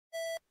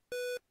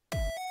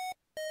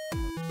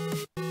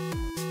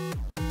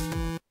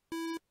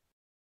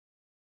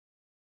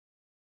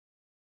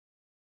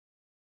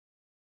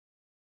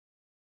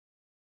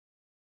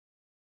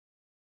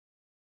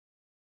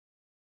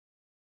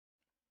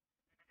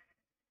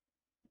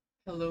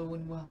Hello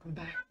and welcome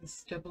back. This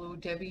is Double O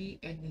Debbie,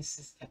 and this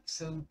is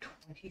episode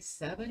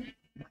 27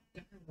 of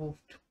my DireWolf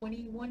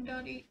 20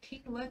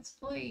 1.18 Let's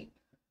Play.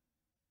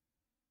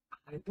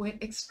 I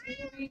went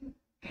exploring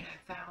and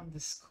I found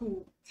this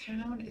cool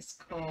town. It's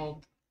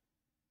called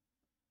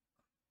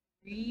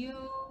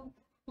Rio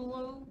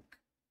Cloak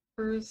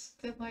or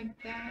something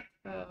like that.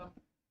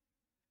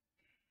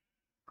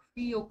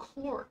 Rio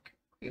Clork.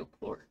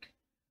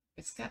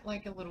 It's got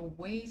like a little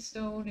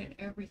waystone and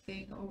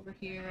everything over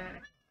here.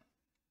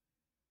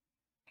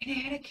 And I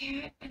had a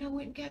cat, and I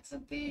went and got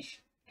some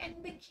fish,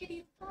 and the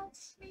kitty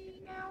loves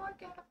me. Now I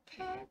got a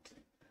pet.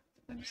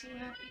 I'm so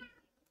happy.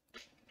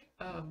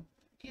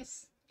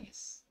 Yes.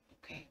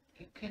 Okay,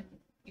 you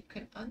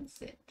can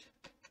unzip.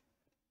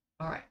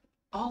 All right.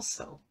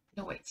 Also,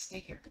 no wait, stay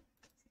here.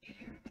 Stay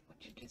here. I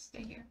want you to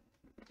stay here,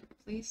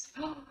 please.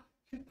 Oh,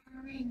 you're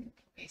purring.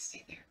 Okay,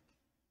 stay there.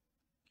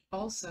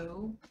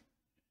 Also,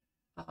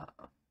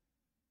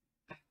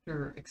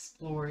 after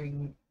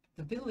exploring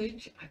the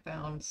village, I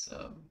found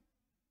some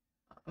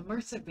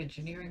immersive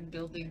engineering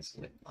buildings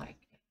with like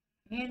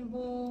a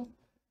anvil,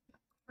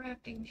 a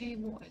crafting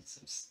table, and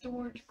some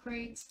storage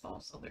crates.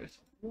 Also, there's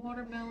a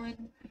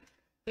watermelon.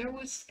 There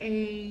was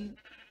a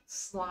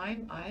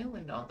slime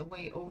island on the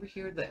way over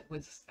here that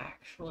was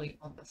actually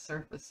on the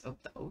surface of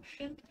the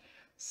ocean.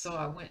 So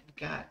I went and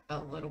got a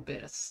little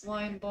bit of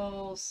slime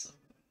balls, some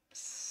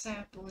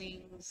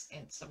saplings,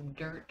 and some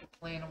dirt to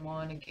plant them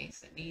on in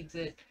case it needs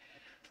it.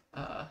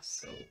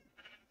 So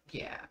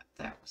yeah,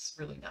 that was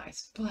really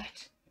nice.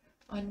 But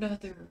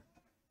another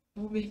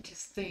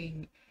momentous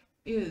thing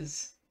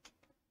is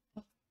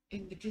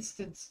in the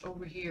distance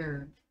over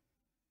here.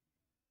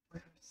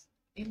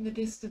 In the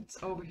distance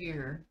over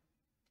here.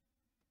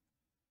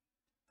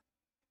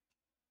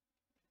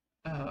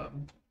 No,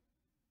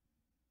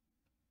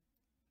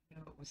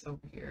 it was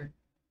over here.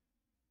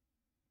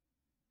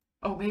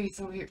 Oh, maybe it's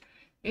over here.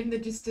 In the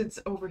distance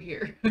over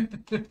here.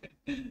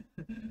 This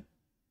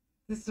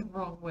is the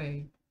wrong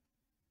way.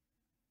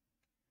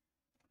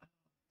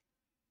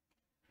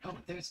 Oh,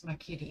 there's my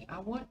kitty. I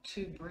want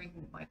to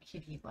bring my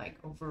kitty like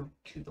over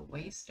to the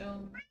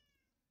waystone,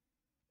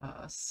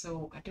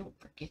 so I don't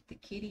forget the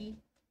kitty,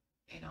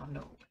 and I'll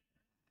know.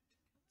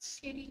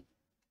 Kitty.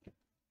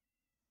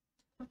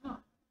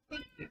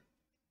 Thank you.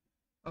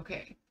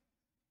 Okay,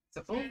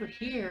 so over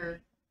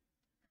here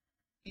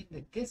in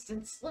the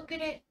distance, look at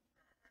it.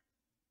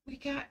 We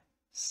got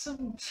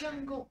some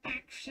jungle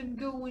action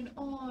going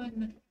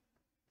on.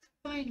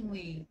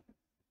 Finally,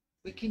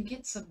 we can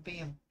get some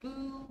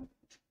bamboo.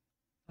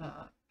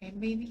 And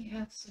maybe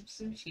have some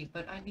sushi,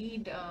 but I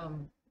need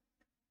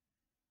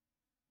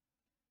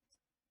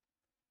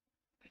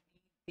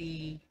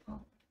the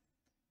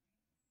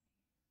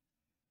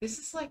this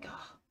is like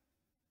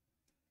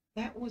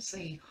that was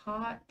a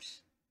hot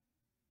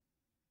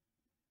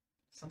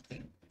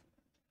something,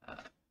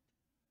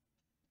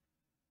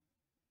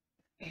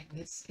 and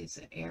this is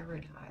an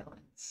arid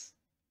highlands.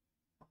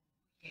 Oh,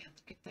 yeah,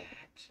 look at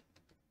that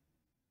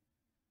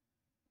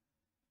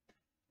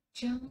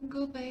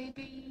jungle,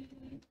 baby.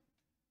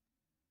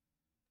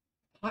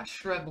 Hot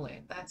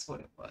shrubland, that's what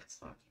it was.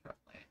 Hot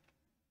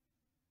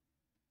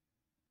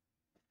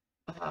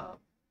shrubland.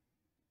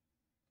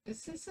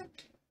 This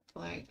isn't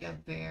like a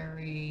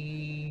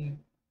very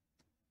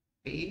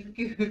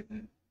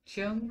big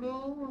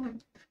jungle.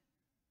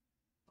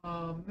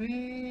 Oh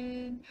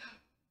man.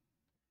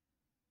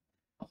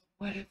 Oh,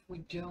 what if we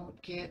don't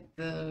get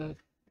the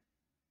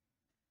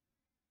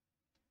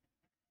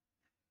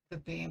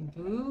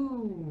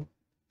bamboo?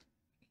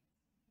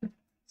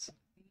 So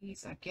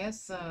these, I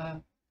guess,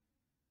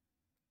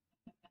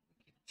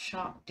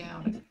 chop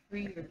down a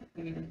tree or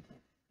two.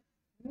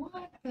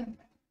 What the?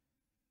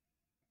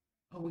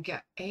 Oh, we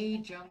got a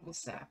jungle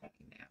sapling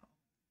now.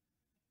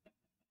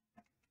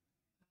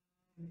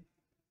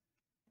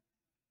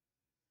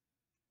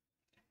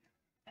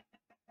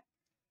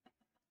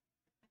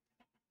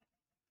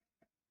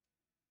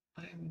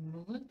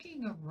 I'm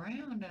looking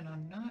around and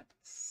I'm not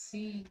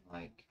seeing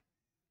like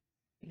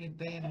any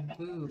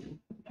bamboo.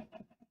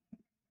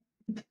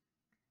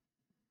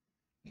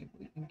 Maybe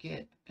we can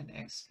get an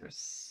extra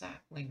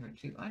sapling or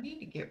two. I need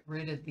to get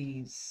rid of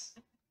these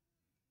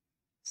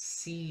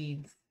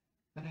seeds,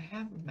 but I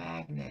have a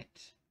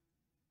magnet.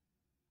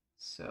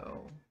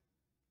 So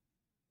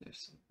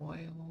there's some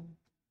oil.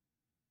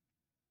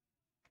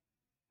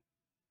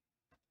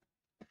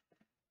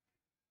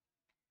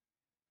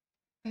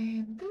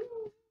 Bamboo.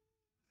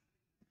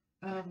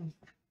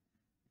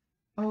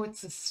 Oh,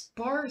 it's a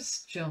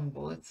sparse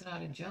jungle. It's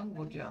not a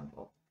jungle.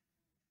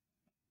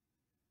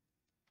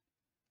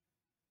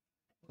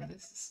 Well,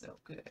 this is so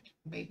good.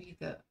 Maybe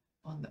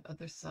on the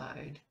other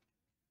side.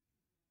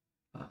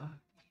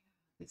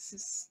 This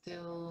is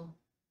still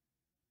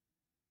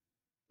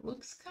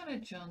looks kind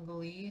of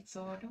jungly,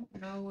 so I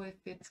don't know if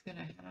it's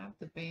gonna have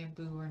the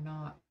bamboo or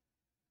not.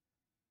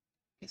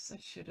 Guess I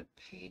should have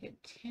paid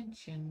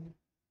attention.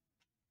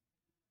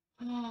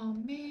 Oh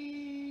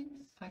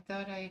man, I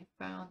thought I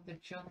found the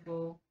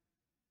jungle.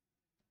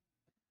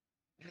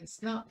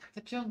 It's not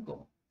the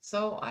jungle.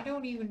 So I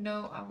don't even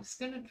know. I was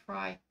gonna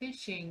try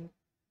fishing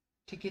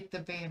to get the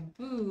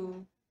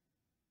bamboo,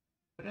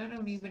 but I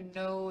don't even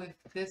know if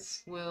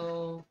this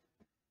will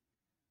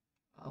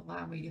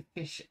allow me to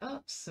fish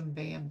up some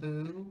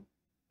bamboo.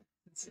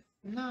 It's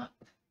not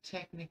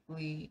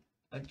technically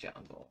a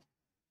jungle.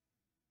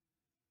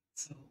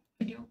 So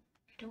I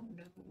don't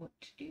know what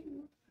to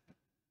do.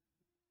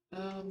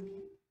 I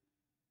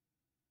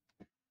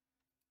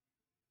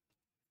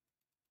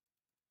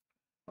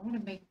want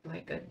to make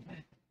like a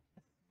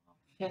small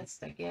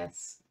chest, I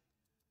guess.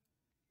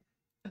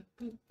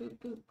 Boop, boop,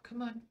 boop.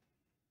 Come on.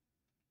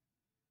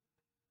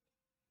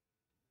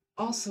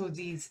 Also,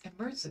 these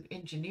immersive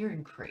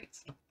engineering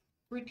crates are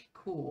pretty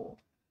cool.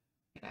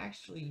 You can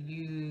actually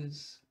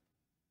use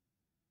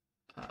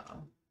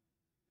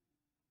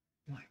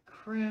my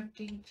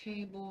crafting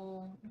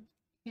table,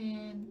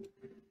 pen,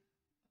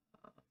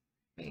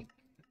 make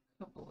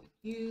a couple of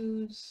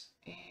U's,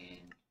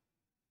 and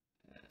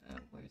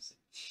where's a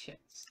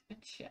chest? A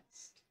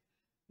chest.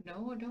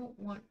 No, I don't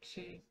want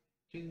to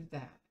do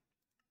that.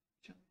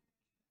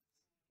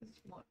 Just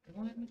want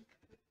one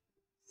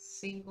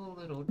single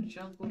little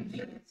jungle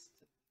chest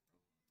to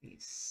throw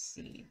these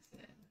seeds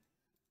in.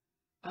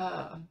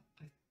 I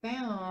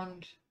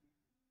found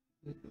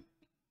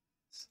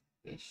some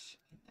fish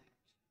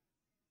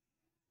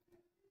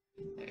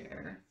in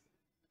there.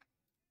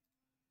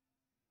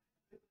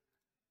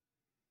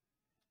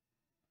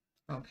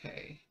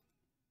 Okay,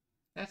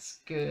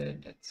 that's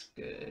good. That's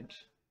good.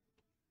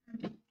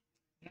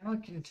 Now I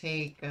can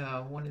take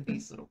one of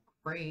these little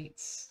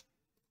crates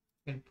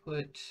and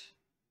put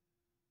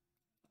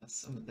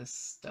some of this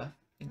stuff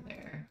in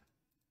there.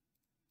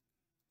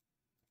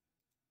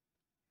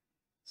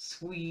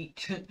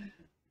 Sweet.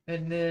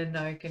 And then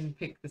I can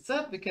pick this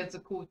up because the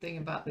cool thing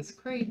about this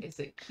crate is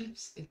it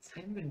keeps its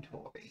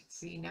inventory.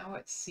 See, now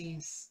it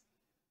sees,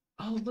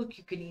 oh, look,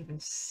 you can even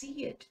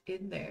see it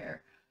in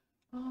there.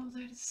 Oh,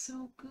 that is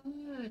so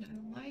good.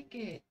 I like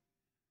it.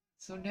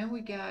 So now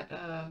we got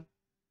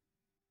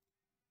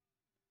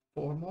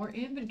 4 more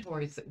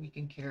inventories that we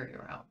can carry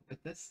around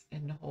with this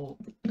and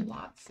hold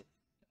lots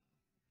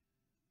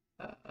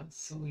of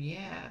so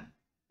yeah.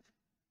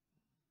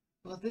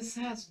 Well, this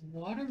has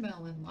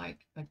watermelon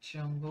like a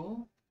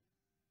jungle.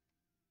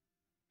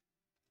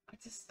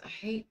 I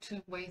hate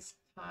to waste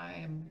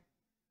time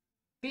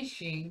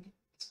fishing,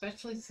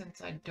 especially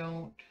since I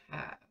don't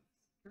have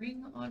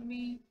string on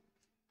me.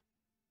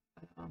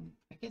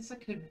 I guess I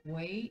could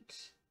wait.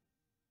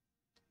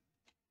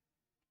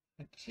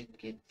 I did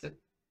get the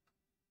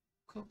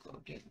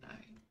cocoa, didn't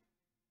I?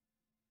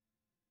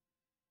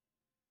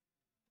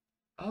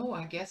 Oh,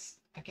 I guess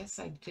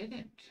I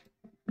didn't.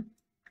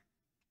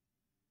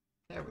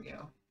 There we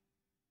go.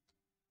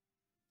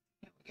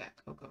 Yeah, we got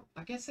cocoa.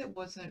 I guess it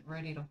wasn't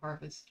ready to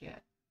harvest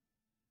yet.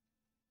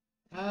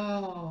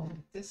 Oh,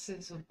 this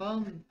is a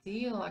bum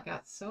deal. I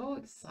got so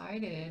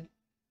excited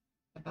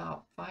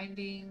about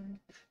finding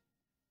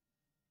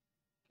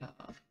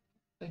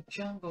a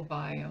jungle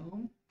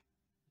biome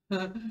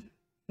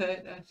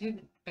that I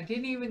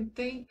didn't even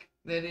think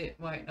that it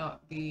might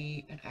not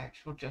be an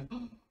actual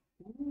jungle.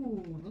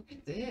 Ooh, look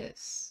at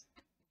this.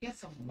 Get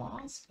some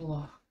moss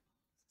block.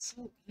 It's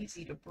so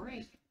easy to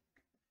break.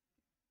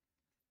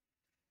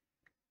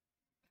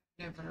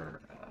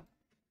 Never,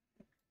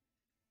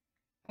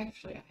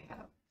 actually I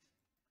have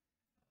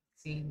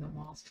seen the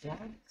moss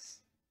blocks.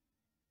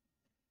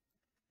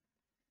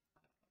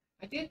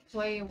 I did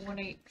play a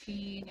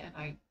 1.18 and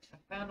I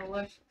found a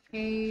lush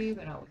cave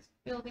and I was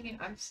building it.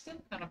 I'm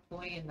still kind of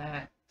playing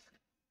that.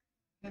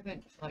 I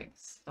haven't like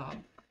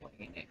stopped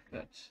playing it,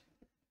 but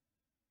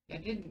I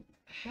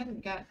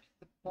hadn't got to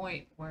the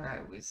point where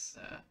I was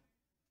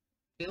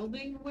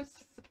building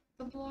with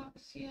the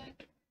blocks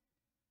yet.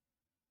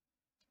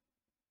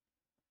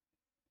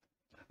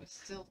 I was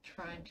still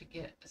trying to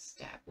get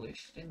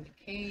established in the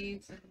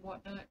caves and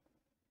whatnot.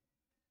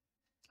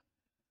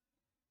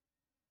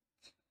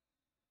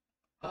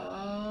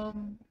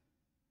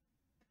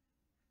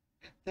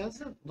 It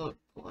doesn't look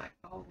like,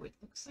 oh, it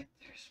looks like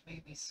there's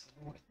maybe some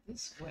more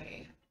this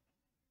way.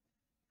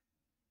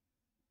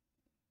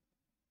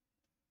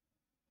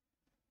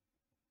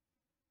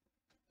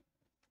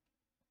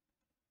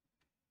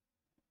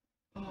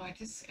 Oh, I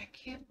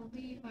can't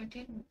believe I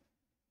didn't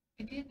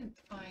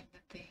find the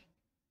thing.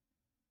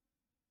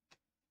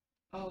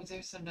 Oh,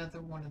 there's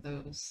another one of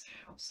those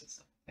houses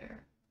up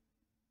there.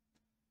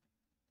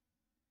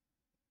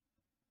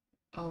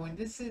 Oh, and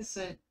this is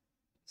a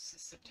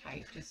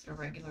type, just a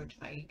regular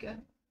taiga.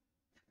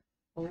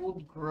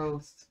 Old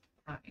growth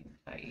pine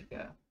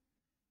taiga.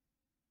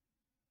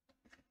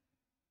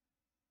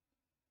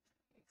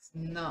 It's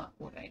not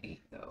what I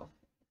need though.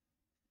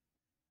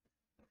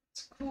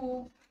 It's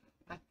cool.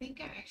 I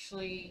think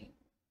actually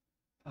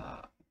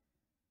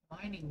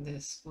mining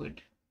this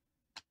would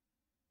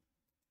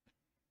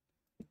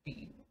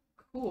be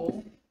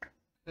cool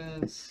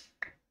because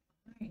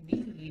I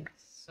need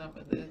some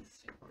of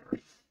this for...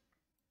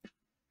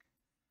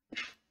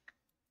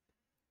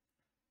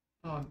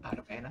 Oh, I'm out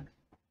of mana.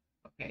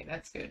 Okay,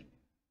 that's good.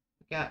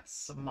 We got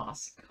some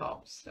mossy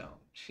cobblestone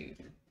too.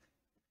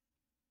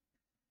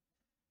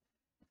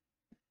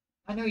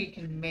 I know you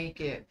can make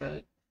it,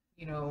 but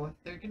you know, if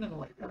they're gonna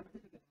like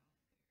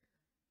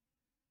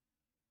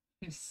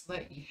just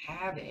let you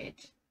have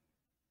it.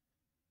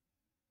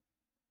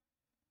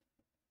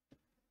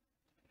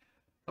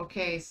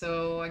 Okay,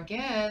 so I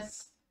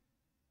guess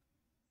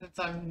since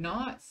I'm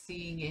not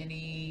seeing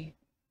any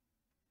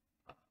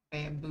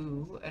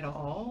bamboo at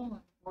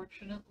all,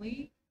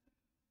 unfortunately,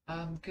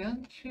 I'm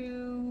going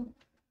to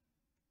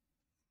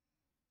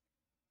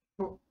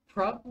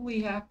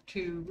probably have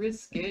to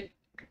risk it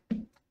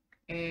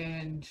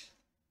and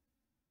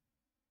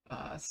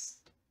uh,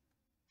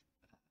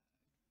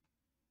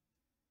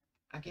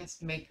 I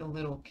guess make a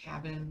little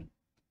cabin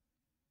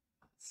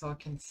so I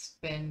can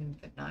spend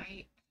the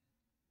night.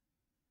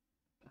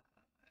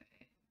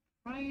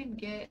 Try and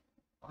get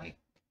like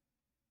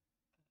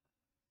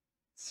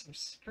some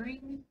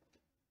string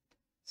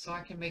so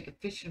I can make a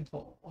fishing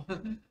pole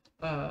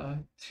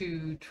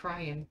to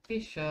try and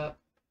fish up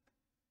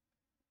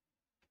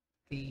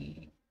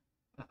the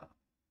uh,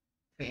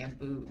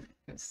 bamboo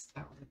because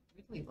I would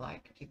really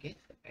like to get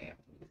the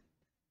bamboo.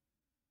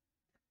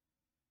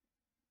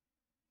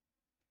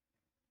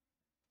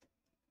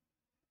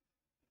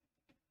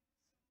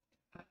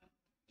 Uh,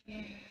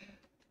 yeah.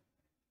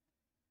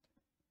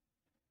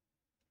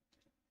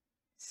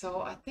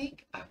 So I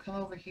think I've come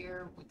over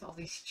here with all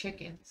these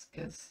chickens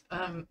because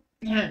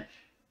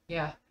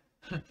yeah,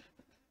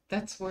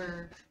 that's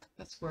where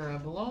I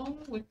belong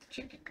with the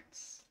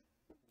chickens.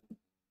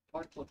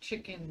 Portable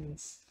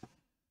chickens.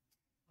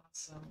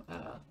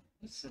 Awesome.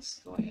 Let's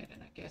just go ahead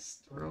and I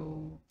guess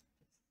throw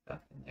stuff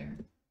in there.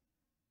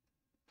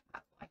 I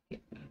like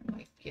it. I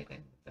like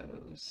getting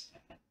those.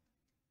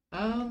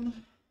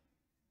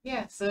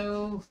 Yeah,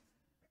 so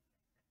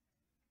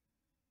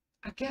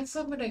I guess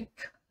I'm gonna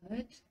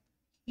cut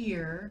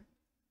here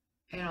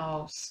and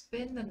I'll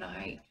spend the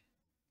night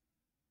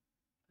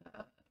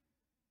uh,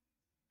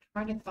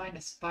 trying to find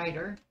a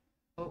spider.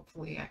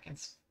 Hopefully I can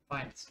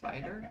find a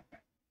spider.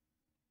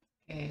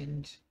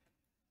 And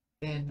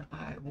then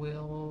I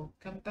will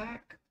come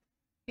back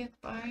if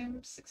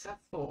I'm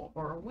successful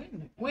or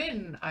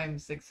when I'm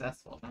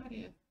successful, not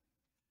if.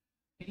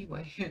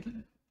 Anyway,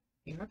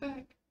 be right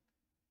back.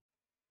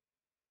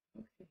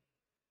 Okay.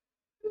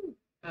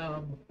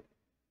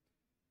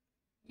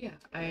 Yeah,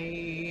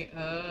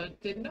 I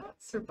did not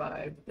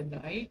survive the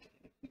night.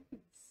 You can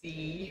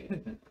see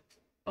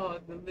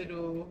on the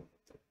little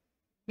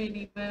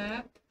mini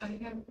map, I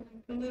have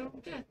like a little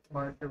death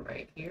marker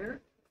right here.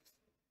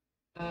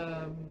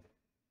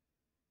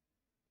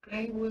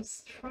 I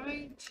was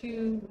trying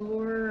to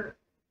lure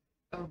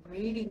a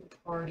raiding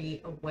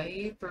party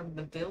away from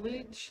the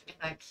village, and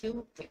I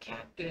killed the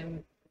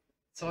captain.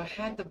 So I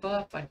had the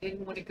buff. I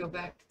didn't want to go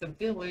back to the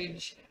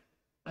village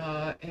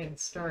and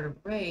start a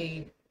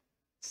raid.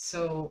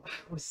 So I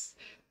was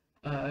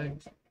uh,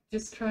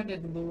 just trying to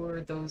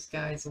lure those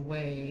guys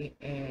away,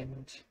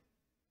 and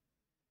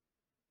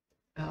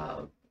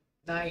uh,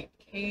 night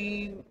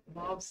came,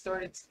 mobs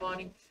started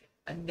spawning.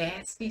 A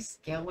nasty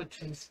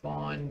skeleton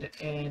spawned,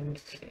 and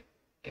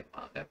it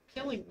wound up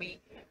killing me.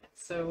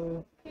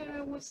 So yeah,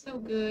 it was no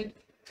good.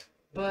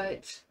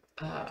 But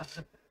uh,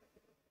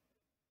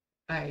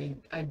 I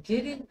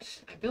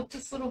didn't. I built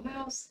this little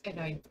house, and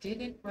I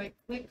didn't right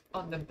click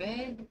on the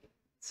bed,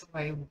 so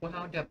I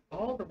wound up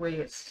all the way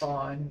at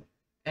spawn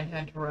and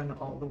had to run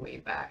all the way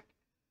back.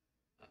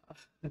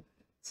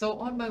 So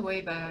on my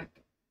way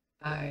back,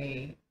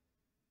 I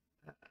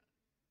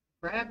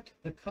grabbed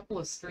the couple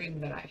of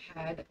string that I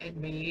had and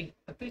made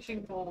a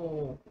fishing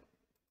pole.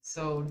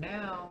 So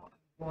now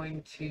I'm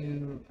going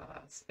to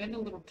spend a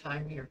little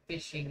time here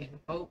fishing and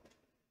hope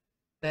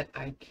that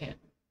I can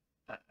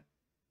uh,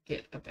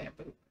 get a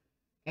bamboo.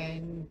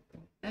 And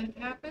when that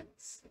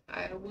happens,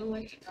 I will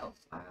let you know.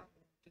 I'll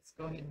just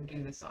go ahead and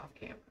do this off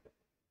camera.